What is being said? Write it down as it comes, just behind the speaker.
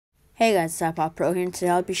Hey guys, Set-up Pro here, and today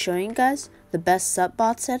I'll be showing you guys the best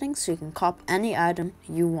Supbot settings so you can copy any item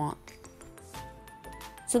you want.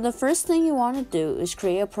 So the first thing you want to do is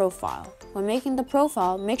create a profile. When making the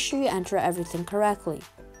profile, make sure you enter everything correctly.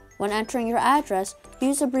 When entering your address,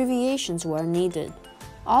 use abbreviations where needed.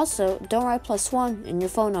 Also, don't write +1 in your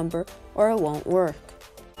phone number or it won't work.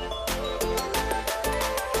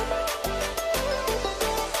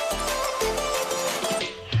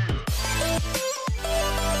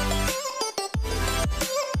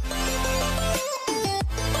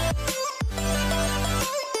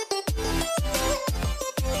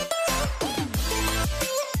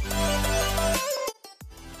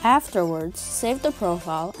 Afterwards, save the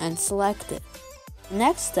profile and select it.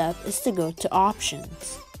 Next step is to go to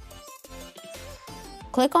Options.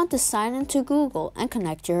 Click on to sign into Google and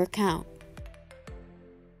connect your account.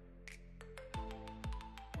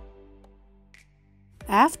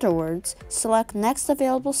 Afterwards, select next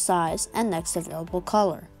available size and next available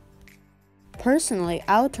color. Personally,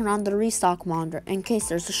 I would turn on the restock monitor in case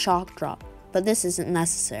there's a shock drop, but this isn't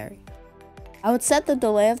necessary. I would set the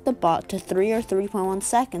delay of the bot to 3 or 3.1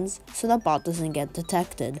 seconds so the bot doesn't get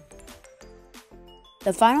detected.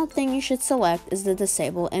 The final thing you should select is the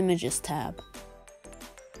Disable Images tab.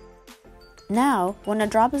 Now, when a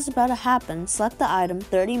drop is about to happen, select the item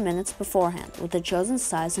 30 minutes beforehand with the chosen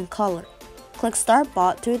size and color. Click Start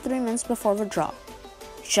Bot 2 or 3 minutes before the drop.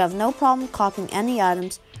 You should have no problem copying any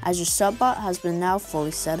items as your Supbot has been now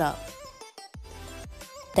fully set up.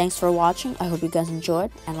 Thanks for watching, I hope you guys enjoyed,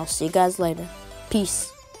 and I'll see you guys later.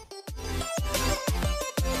 Peace.